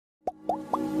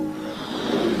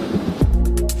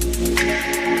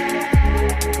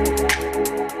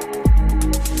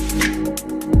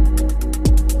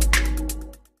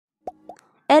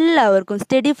എല്ലാവർക്കും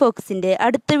സ്റ്റഡി ഫോക്സിൻ്റെ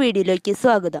അടുത്ത വീഡിയോയിലേക്ക്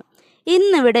സ്വാഗതം.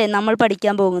 ഇന്നിവിടെ നമ്മൾ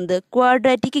പഠിക്കാൻ പോകുന്നത്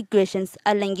ക്വാഡ്രാറ്റിക് ഇക്വേഷൻസ്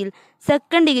അല്ലെങ്കിൽ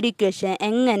സെക്കൻഡ് ഡിഗ്രി ഇക്വേഷൻ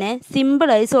എങ്ങനെ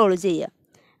സിമ്പിളായി സോൾവ് ചെയ്യാം.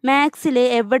 മാത്സിൽ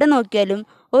എവിടെ നോക്കിയാലും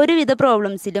ഒരുവിധ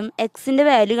പ്രോബ്ലംസിലും എക്സിൻ്റെ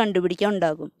വാല്യൂ കണ്ടുപിടിക്കാൻ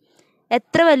ഉണ്ടാകും.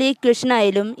 എത്ര വലിയ ഇക്വേഷൻ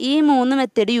ആയാലും ഈ മൂന്ന്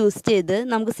മെത്തേഡ് യൂസ് ചെയ്ത്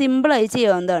നമുക്ക് സിമ്പിളായി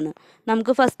ചെയ്യാവുന്നതാണ്.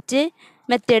 നമുക്ക് ഫസ്റ്റ്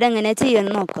മെത്തേഡ് എങ്ങനെ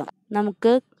ചെയ്യാമെന്ന് നോക്കാം.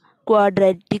 നമുക്ക്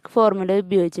ക്വാഡ്രാറ്റിക് ഫോർമുല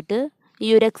ഉപയോഗിച്ചിട്ട് ഈ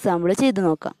ഒരു എക്സാമ്പിൾ ചെയ്ത്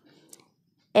നോക്കാം.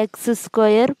 x²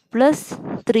 +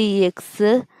 3x -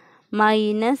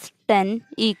 10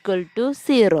 =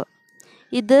 0.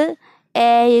 ഇത്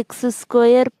ax²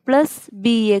 +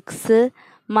 bx -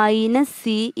 c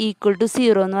 =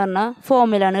 0 എന്ന് പറഞ്ഞ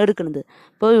ഫോമിലാണ് എടുക്കുന്നത്.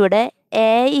 അപ്പോൾ ഇവിടെ a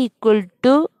 =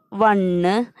 1,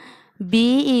 b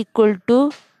 =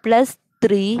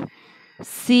 +3,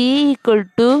 c =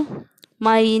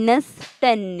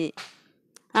 -10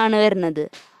 ആണ് വരുന്നത്.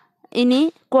 ഇനി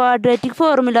ക്വാഡ്രാറ്റിക്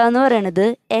ഫോർമുല എന്ന് പറയുന്നത്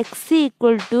x =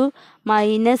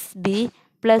 -b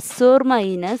 ±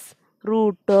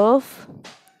 √b²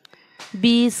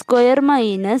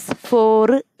 -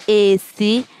 4ac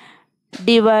 /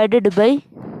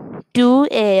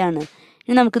 2a ആണ്.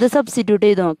 ഇനി നമുക്കിത് സബ്സ്റ്റിറ്റ്യൂട്ട്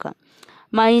ചെയ്ത് നോക്കാം.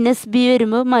 -b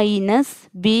വരുമ്പോൾ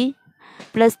 -b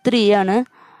 +3 ആണ്,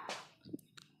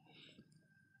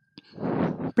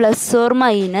 ±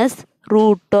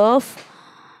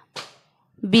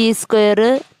 √b²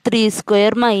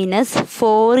 3² -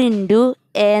 4 ×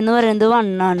 a എന്ന് പറയുന്നത്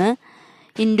 1 ആണ്,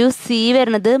 c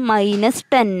വരുന്നത്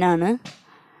 -10 ആണ്,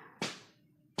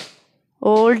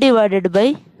 /2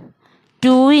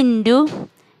 ×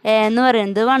 a എന്ന്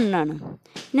പറയുന്നത് 1 ആണ്.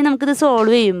 ഇനി നമുക്കിത്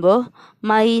സോൾവ് ചെയ്യുമ്പോൾ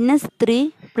 -3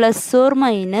 ±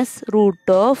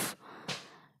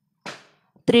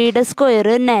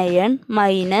 √3² 9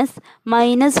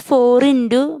 -4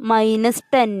 ×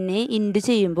 -10 ഇൻറ്റു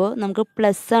ചെയ്യുമ്പോൾ നമുക്ക്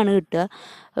പ്ലസ് ആണ് കിട്ടുക.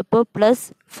 അപ്പോൾ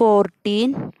 +14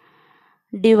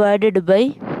 /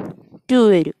 2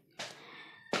 വരും.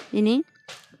 ഇനി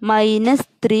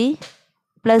 -3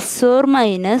 ±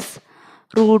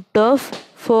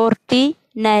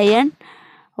 √49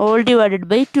 /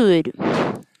 2 വരും,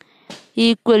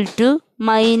 ഈക്വൽ ടു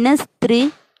 -3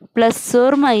 ±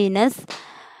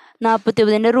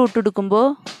 49ൻ്റെ റൂട്ട് എടുക്കുമ്പോൾ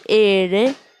 7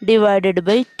 /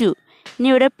 2. ഇനി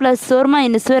ഇവിടെ +/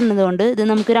 വരുന്നത് കൊണ്ട് ഇത്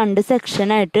നമുക്ക് 2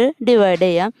 സെക്ഷനായിട്ട് ഡിവൈഡ്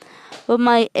ചെയ്യാം. അപ്പോൾ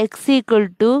x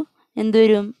 = എന്ത്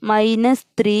വരും?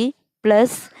 -3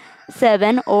 +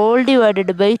 7 /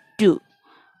 2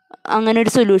 അങ്ങനെ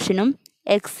ഒരു സൊല്യൂഷനും,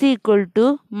 x =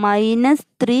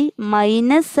 -3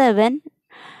 - 7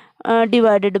 /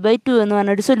 2 എന്ന്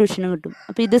പറഞ്ഞൊരു സൊല്യൂഷനും കിട്ടും.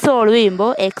 അപ്പോൾ ഇത് സോൾവ്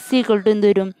ചെയ്യുമ്പോൾ x = എന്ത്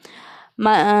വരും?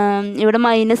 ഇവിടെ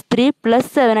 -3 +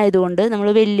 7 ആയതുകൊണ്ട് നമ്മൾ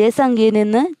വലിയ സംഖ്യയിൽ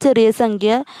നിന്ന് ചെറിയ സംഖ്യ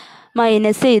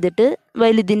മൈനസ് ചെയ്തിട്ട്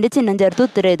വലുതിൻ്റെ ചിഹ്നം ചേർത്ത്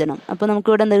ഉത്തരം എഴുതണം. അപ്പോൾ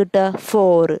നമുക്കിവിടെ എന്താ കിട്ടുക?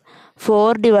 4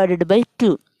 /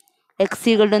 2. x =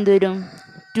 എന്ത് വരും?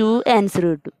 2 ആൻസർ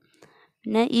കിട്ടും.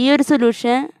 പിന്നെ ഈ ഒരു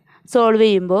സൊല്യൂഷൻ സോൾവ്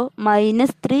ചെയ്യുമ്പോൾ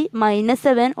 -3 -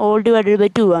 7 /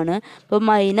 2 ആണ്. അപ്പോൾ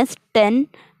 -10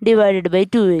 /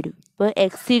 2 വരും. അപ്പോൾ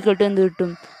x = എന്ത്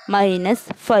കിട്ടും?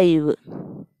 -5.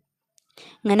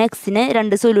 ഇങ്ങനെ എക്സിന്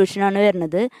 2 സൊല്യൂഷനാണ്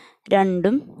വരുന്നത്,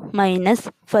 2ഉം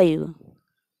 -5.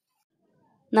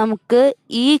 നമുക്ക്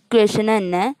ഈ ഇക്വേഷൻ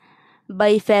തന്നെ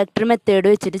ബൈഫാക്ടർ മെത്തേഡ്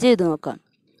വെച്ചിട്ട് ചെയ്ത് നോക്കാം.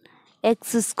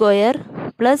 x²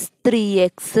 +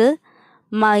 3x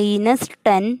 -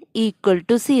 10 =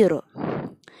 0.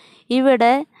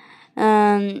 ഇവിടെ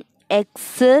x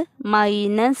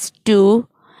 -2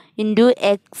 ×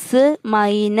 x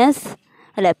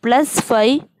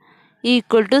 +5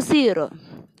 = 0.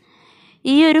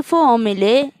 ഈ ഒരു ഫോമിൽ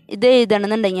ഇത്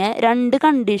എഴുതണമെന്നുണ്ടെങ്കിൽ 2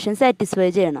 കണ്ടീഷൻ സാറ്റിസ്ഫൈ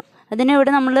ചെയ്യണം.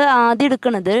 അതിനിവിടെ നമ്മൾ ആദ്യം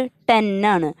എടുക്കുന്നത് 10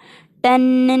 ആണ്.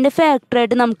 10ൻ്റെ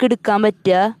ഫാക്ടറായിട്ട് നമുക്ക് എടുക്കാൻ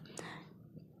പറ്റുക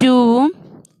 2ഉം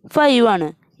 5ഉം ആണ്.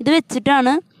 ഇത്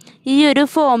വെച്ചിട്ടാണ് ഈ ഒരു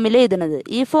ഫോമിൽ എഴുതുന്നത്.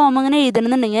 ഈ ഫോം അങ്ങനെ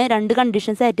എഴുതണമെന്നുണ്ടെങ്കിൽ 2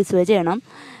 കണ്ടീഷൻ സാറ്റിസ്ഫൈ ചെയ്യണം.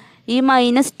 ഈ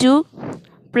 -2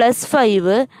 +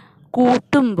 5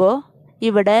 കൂട്ടുമ്പോൾ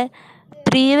ഇവിടെ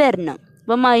 3 വരണം.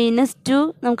 അപ്പോൾ -2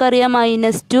 നമുക്കറിയാം,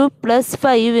 -2 +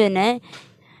 5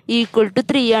 =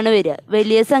 3 ആണ് വരിക.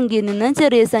 വലിയ സംഖ്യയിൽ നിന്ന്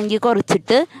ചെറിയ സംഖ്യ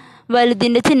കുറച്ചിട്ട്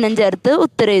വലുതിൻ്റെ ചിഹ്നം ചേർത്ത്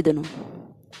ഉത്തരം എഴുതണം.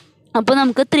 അപ്പോൾ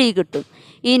നമുക്ക് 3 കിട്ടും.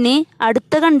 ഇനി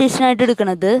അടുത്ത കണ്ടീഷനായിട്ട്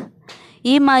എടുക്കുന്നത്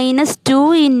ഈ -2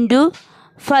 ×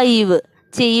 5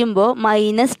 ചെയ്യുമ്പോൾ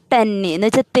 -10 എന്ന്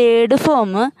വെച്ചാൽ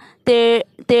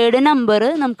തേർഡ് നമ്പർ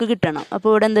നമുക്ക് കിട്ടണം. അപ്പോൾ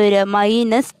ഇവിടെ എന്താ വരിക?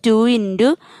 -2 ×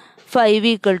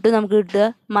 5 = നമുക്ക് കിട്ടുക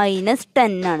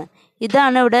 -10 ആണ്.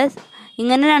 ഇതാണ് ഇവിടെ.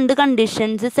 ഇങ്ങനെ 2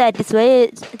 കണ്ടീഷൻസ് സാറ്റിസ്ഫൈ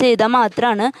ചെയ്താൽ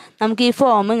മാത്രമാണ് നമുക്ക് ഈ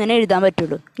ഫോം ഇങ്ങനെ എഴുതാൻ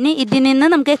പറ്റുള്ളൂ. ഇനി ഇതിൽ നിന്ന്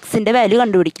നമുക്ക് എക്സിൻ്റെ വാല്യൂ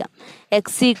കണ്ടുപിടിക്കാം. x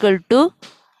 =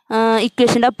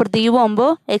 ഇക്വേഷൻ്റെ അപ്പുറത്തേക്ക് പോകുമ്പോൾ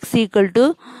X equal to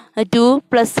 2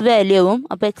 plus value ആവും.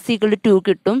 അപ്പോൾ എക്സ് ഈക്വൽ ടു 2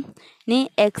 കിട്ടും. ഇനി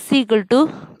എക്സ് ഈക്വൽ ടു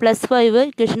 +5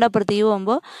 ഇക്വേഷൻ്റെ അപ്പുറത്തേക്ക്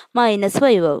പോകുമ്പോൾ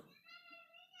 -5 ആവും.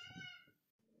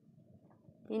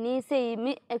 ഇനി സെയിം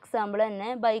എക്സാമ്പിൾ തന്നെ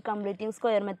ബൈ കംപ്ലീറ്റിംഗ്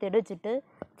സ്ക്വയർ മെത്തേഡ് വെച്ചിട്ട്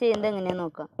ചെയ്യുന്നത് എങ്ങനെയാണെന്ന്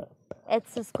നോക്കാം.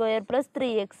 x² +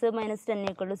 3x - 10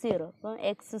 = 0. അപ്പം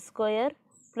x²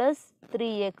 +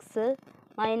 3x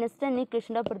 - 10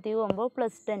 ഇക്വേഷൻ്റെ അപ്പുറത്തേക്ക് പോകുമ്പോൾ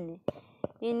 +10.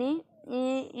 ഇനി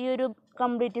ഈ ഒരു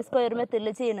കംപ്ലീറ്റ് സ്ക്വയർ മെത്തേഡിൽ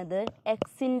ചെയ്യുന്നത്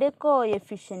എക്സിൻ്റെ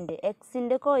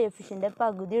കോയഫിഷ്യൻ്റെ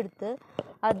പകുതി എടുത്ത്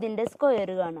അതിൻ്റെ സ്ക്വയർ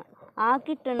കാണുക. ആ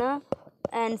കിട്ടുന്ന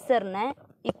ആൻസറിനെ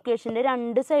ഇക്വേഷൻ്റെ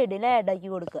രണ്ട് സൈഡിൽ ആഡാക്കി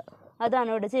കൊടുക്കുക. അതാണ്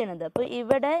ഇവിടെ ചെയ്യുന്നത്. അപ്പോൾ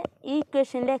ഇവിടെ ഈ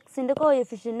ഇക്വേഷനിൽ എക്സിൻ്റെ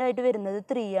കോയഫിഷ്യൻ്റായിട്ട് വരുന്നത്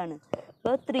 3 ആണ്.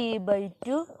 അപ്പോൾ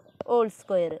 3/2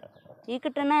 2. ഈ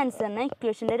കിട്ടുന്ന ആൻസറിനെ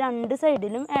ഇക്വേഷൻ്റെ രണ്ട്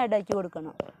സൈഡിലും ആഡാക്കി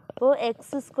കൊടുക്കണം. അപ്പോൾ x²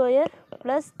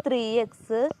 + 3x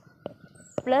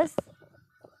 +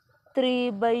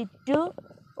 3/2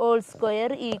 2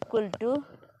 =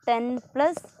 10 +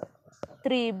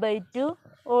 3/2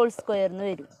 എന്ന്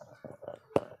വരും.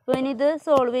 അപ്പോൾ ഇനി ഇത്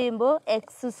സോൾവ് ചെയ്യുമ്പോൾ x²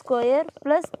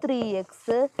 + 3x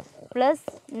 +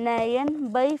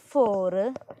 9/4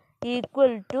 =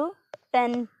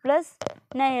 10 +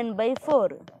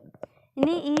 9/4.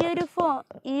 ഇനി ഈ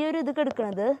ഒരു ഇത്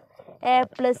എടുക്കുന്നത് a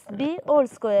 + b ²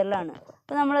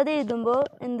 അപ്പോൾ നമ്മളത് എഴുതുമ്പോൾ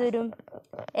എന്ത് വരും?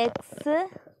 x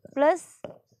 +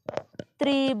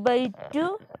 3/2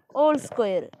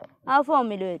 ആ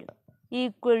ഫോമിൽ വരും. =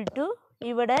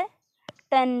 ഇവിടെ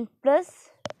 10 +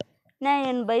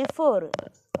 9/4.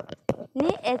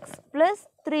 ഇനി x +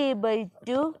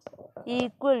 3/2 =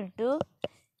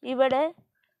 ഇവിടെ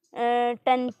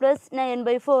 10 +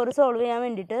 9/4 സോൾവ് ചെയ്യാൻ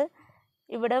വേണ്ടിയിട്ട്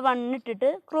ഇവിടെ 1 ഇട്ടിട്ട്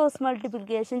ക്രോസ്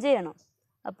മൾട്ടിപ്ലിക്കേഷൻ ചെയ്യണം.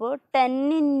 അപ്പോൾ 10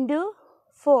 ×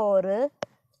 4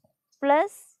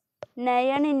 +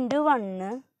 9 × 1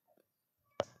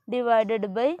 /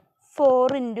 4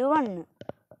 × 1.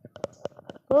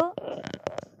 അപ്പോൾ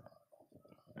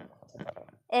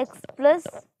x +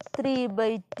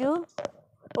 3/2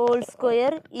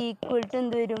 =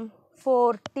 എന്ത് വരും?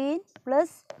 14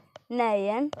 +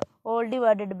 9 /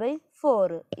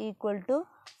 4 =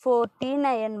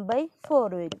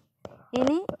 49/4 വരും.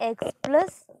 ഇനി x +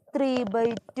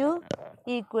 3/2 √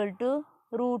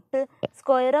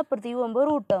 സ്ക്വയർ അപ്പുറത്തേക്ക് പോകുമ്പോൾ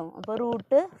റൂട്ടാവും. അപ്പോൾ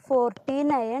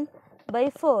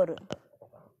 √49/4.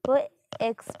 അപ്പോൾ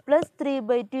x +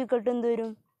 3/2 എന്ത്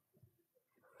വരും?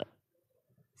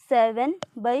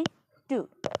 7/2.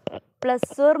 ±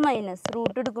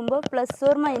 റൂട്ട് എടുക്കുമ്പോൾ ±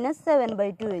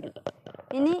 7/2 വരും.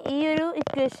 ഇനി ഈ ഒരു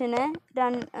ഇക്വേഷനെ ±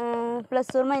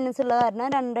 ഉള്ള കാരണം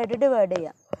രണ്ടായിട്ട് ഡിവൈഡ്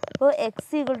ചെയ്യാം. അപ്പോൾ x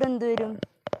 = എന്ത് വരും?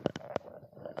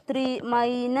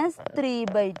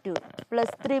 -3/2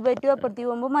 +3/2 അപ്പുറത്തേക്ക്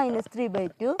പോകുമ്പോൾ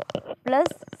 -3/2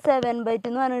 +7/2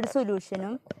 എന്ന് പറഞ്ഞൊരു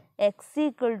സൊല്യൂഷനും x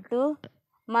 =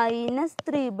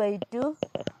 -3/2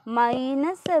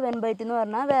 -7/2 എന്ന്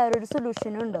പറഞ്ഞാൽ വേറൊരു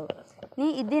സൊല്യൂഷനും ഉണ്ടാവും. ഇനി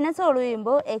ഇതിനെ സോൾവ്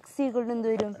ചെയ്യുമ്പോൾ x = എന്ത്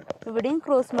വരും? ഇവിടെയും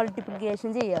ക്രോസ് മൾട്ടിപ്ലിക്കേഷൻ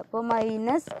ചെയ്യുക. അപ്പോൾ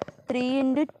 -3 ×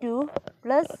 2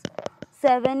 +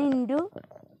 7 ×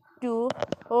 2 /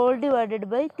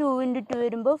 2 × 2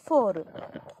 വരുമ്പോൾ 4.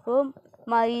 അപ്പോൾ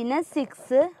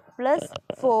 -6 +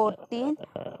 14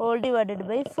 /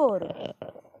 4.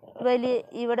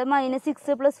 ഇവിടെ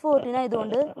 -6 + 14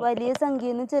 ആയതുകൊണ്ട് വലിയ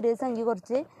സംഖ്യയിൽ നിന്ന് ചെറിയ സംഖ്യ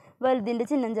കുറച്ച് വലുതിൻ്റെ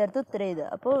ചിഹ്നം ചേർത്ത് ഉത്തരം എഴുതുക.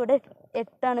 അപ്പോൾ ഇവിടെ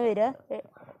 8 ആണ് വരിക.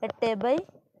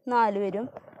 8/4 വരും.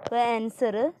 അപ്പോൾ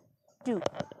ആൻസർ 2.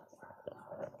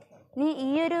 ഇനി ഈ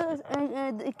ഒരു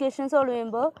ഇക്വേഷൻ സോൾവ്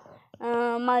ചെയ്യുമ്പോൾ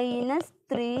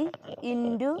 -3 ×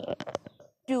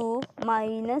 2 -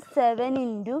 7 ×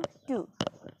 2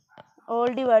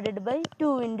 / 2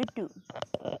 × 2.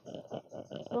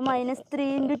 അപ്പോൾ -3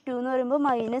 × 2 എന്ന് പറയുമ്പോൾ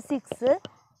 -6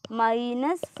 -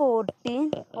 14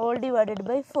 /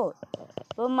 4.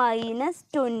 അപ്പോൾ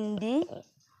 -20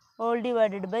 /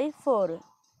 4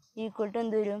 =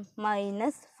 എന്ത് വരും?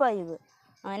 -5.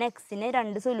 അങ്ങനെ എക്സിന്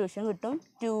രണ്ട് സൊല്യൂഷൻ കിട്ടും,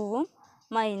 2ഉം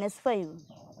 -5ഉം.